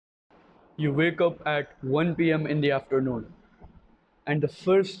You wake up at 1 p.m. in the afternoon, and the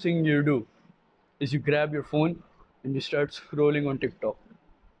first thing you do is you grab your phone and you start scrolling on TikTok.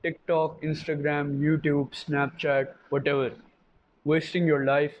 TikTok, Instagram, YouTube, Snapchat, whatever. Wasting your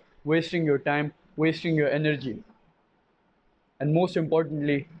life, wasting your time, wasting your energy, and most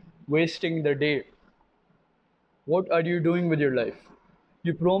importantly, wasting the day. What are you doing with your life?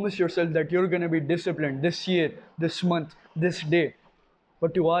 You promise yourself that you're gonna be disciplined this year, this month, this day,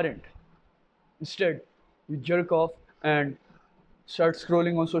 but you aren't. Instead, you jerk off and start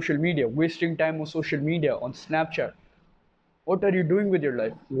scrolling on social media, wasting time on social media, on Snapchat. What are you doing with your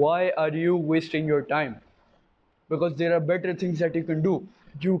life? Why are you wasting your time? Because there are better things that you can do.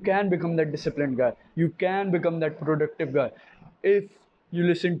 You can become that disciplined guy. You can become that productive guy if you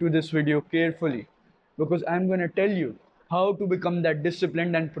listen to this video carefully. Because I'm going to tell you how to become that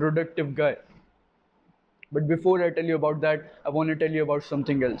disciplined and productive guy. But before I tell you about that, I want to tell you about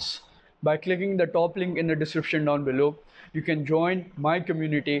something else. By clicking the top link in the description down below, you can join my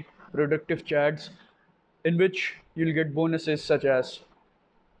community, Productive Chats, in which you'll get bonuses such as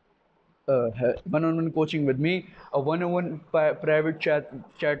one-on-one coaching with me, a one-on-one private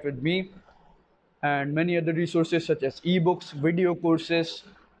chat with me, and many other resources such as ebooks, video courses,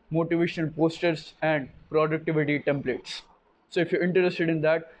 motivational posters, and productivity templates. So if you're interested in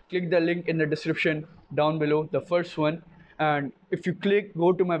that, click the link in the description down below, the first one. And if you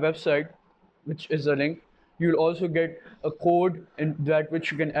go to my website, which is the link, you'll also get a code in that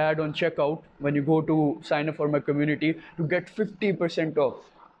which you can add on checkout when you go to sign up for my community to get 50% off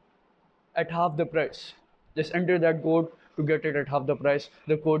at half the price. Just enter that code to get it at half the price.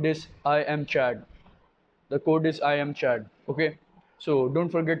 The code is I am Chad. The code is I am Chad. Okay, so don't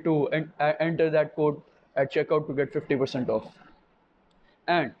forget to enter that code at checkout to get 50% off.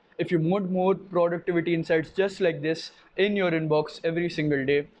 And if you want more productivity insights just like this in your inbox every single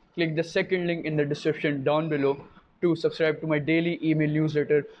day, click the second link in the description down below to subscribe to my daily email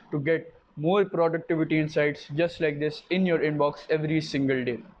newsletter to get more productivity insights just like this in your inbox every single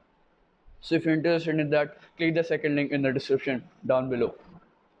day. So if you're interested in that, click the second link in the description down below.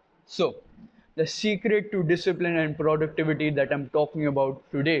 So the secret to discipline and productivity that I'm talking about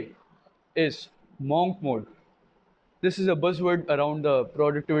today is monk mode. This is a buzzword around the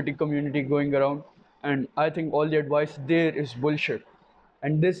productivity community going around, and I think all the advice there is bullshit.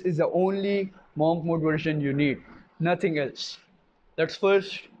 And this is the only monk mode version you need, nothing else. Let's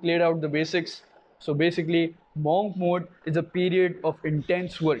first clear out the basics. So basically, monk mode is a period of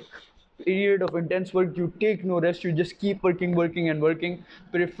intense work. Period of intense work, you take no rest, you just keep working, working, and working,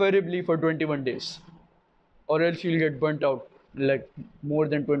 preferably for 21 days, or else you'll get burnt out like more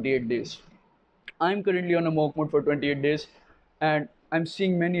than 28 days. I'm currently on a monk mode for 28 days and I'm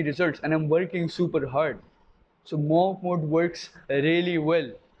seeing many results and I'm working super hard. So monk mode works really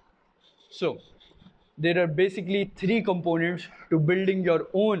well. So there are basically three components to building your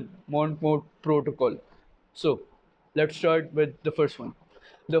own monk mode protocol. So let's start with the first one.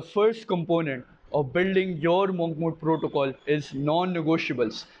 The first component of building your monk mode protocol is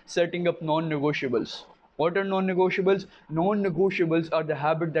non-negotiables, setting up non-negotiables. What are non-negotiables? Non-negotiables are the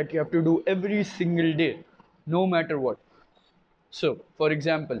habit that you have to do every single day, no matter what. So, for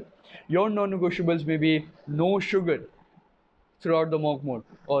example, your non-negotiables may be no sugar throughout the monk mode,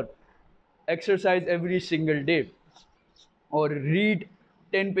 or exercise every single day, or read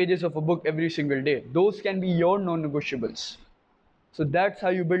 10 pages of a book every single day. Those can be your non-negotiables. So that's how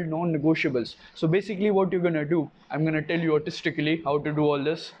you build non-negotiables. So basically what you're gonna do, I'm gonna tell you artistically how to do all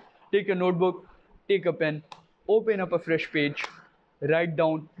this. Take a notebook, take a pen, open up a fresh page, write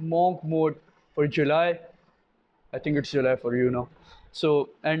down monk mode for July. I think it's July for you now. So,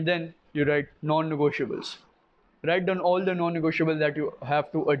 and then you write non-negotiables. Write down all the non-negotiables that you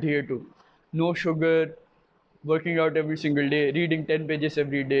have to adhere to. No sugar, working out every single day, reading 10 pages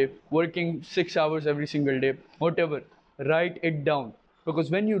every day, working 6 hours every single day, whatever. Write it down.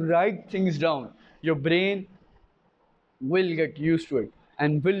 Because when you write things down, your brain will get used to it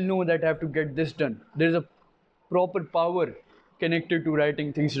and will know that I have to get this done. There's a proper power connected to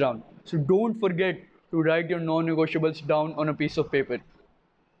writing things down. So don't forget to write your non-negotiables down on a piece of paper.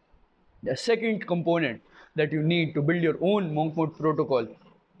 The second component that you need to build your own monk mode protocol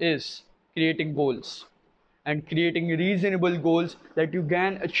is creating goals and creating reasonable goals that you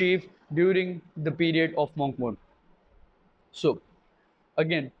can achieve during the period of monk mode. So,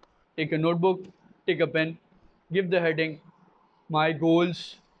 again, take a notebook, take a pen, give the heading My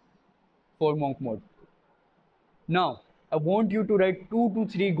Goals for Monk Mode. Now, I want you to write 2 to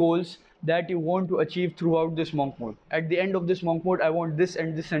 3 goals that you want to achieve throughout this monk mode. At the end of this monk mode, I want this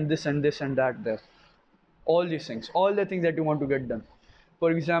and this and this and this and that there. All these things, all the things that you want to get done.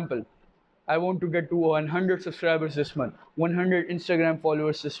 For example, I want to get to 100 subscribers this month, 100 Instagram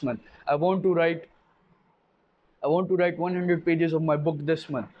followers this month. I want to write 100 pages of my book this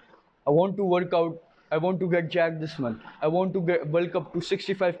month. I want to work out. I want to get jacked this month. I want to get bulk up to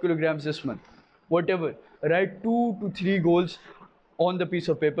 65 kilograms this month. Whatever. Write 2 to 3 goals on the piece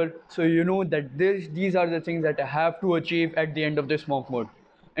of paper so you know that these are the things that I have to achieve at the end of this monk mode.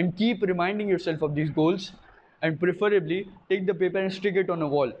 And keep reminding yourself of these goals, and preferably take the paper and stick it on a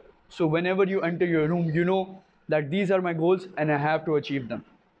wall. So whenever you enter your room, you know that these are my goals and I have to achieve them.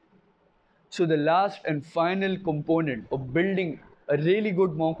 So the last and final component of building a really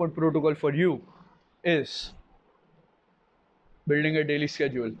good monk mode protocol for you is building a daily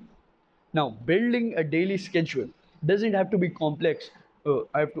schedule. Now, building a daily schedule doesn't have to be complex.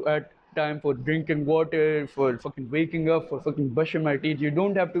 I have to add time for drinking water, for fucking waking up, for fucking brushing my teeth. You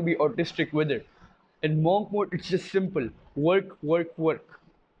don't have to be autistic with it. In monk mode, it's just simple: work, work, work.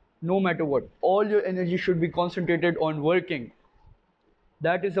 No matter what, all your energy should be concentrated on working.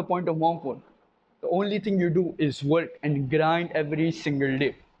 That is the point of monk mode. The only thing you do is work and grind every single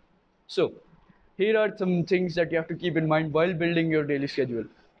day. So, here are some things that you have to keep in mind while building your daily schedule.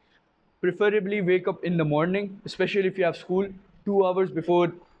 Preferably wake up in the morning, especially if you have school. 2 hours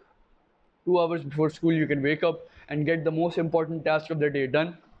before 2 hours before school, you can wake up and get the most important task of the day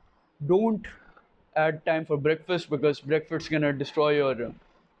done. Don't add time for breakfast because breakfast's gonna destroy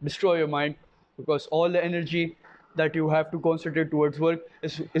your mind, because all the energy that you have to concentrate towards work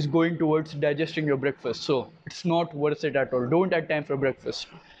is going towards digesting your breakfast. So it's not worth it at all. Don't add time for breakfast.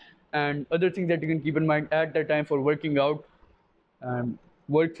 And other things that you can keep in mind: add the time for working out.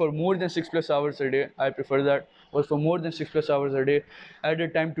 Work for more than 6+ hours a day. I prefer that. Work for more than 6+ hours a day. Add a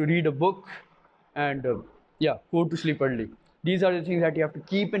time to read a book, and yeah, go to sleep early. These are the things that you have to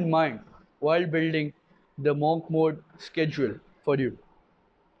keep in mind while building the monk mode schedule for you.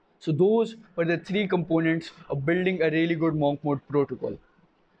 So those were the 3 components of building a really good monk mode protocol.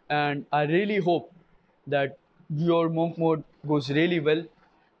 And I really hope that your monk mode goes really well.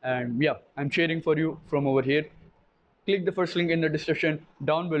 And yeah, I'm cheering for you from over here. Click the first link in the description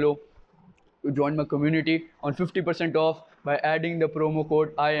down below to join my community on 50% off by adding the promo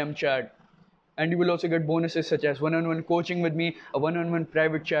code IAMCHAD. And you will also get bonuses such as one-on-one coaching with me, a one-on-one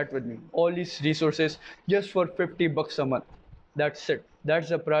private chat with me. All these resources just for 50 bucks a month. That's it. That's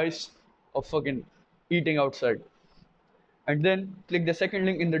the price of fucking eating outside. And then click the second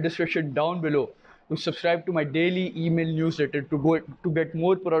link in the description down below to subscribe to my daily email newsletter to get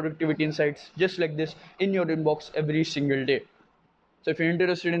more productivity insights just like this in your inbox every single day. So if you're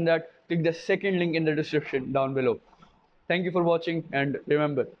interested in that, click the second link in the description down below. Thank you for watching, and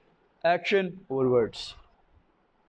remember, action over words.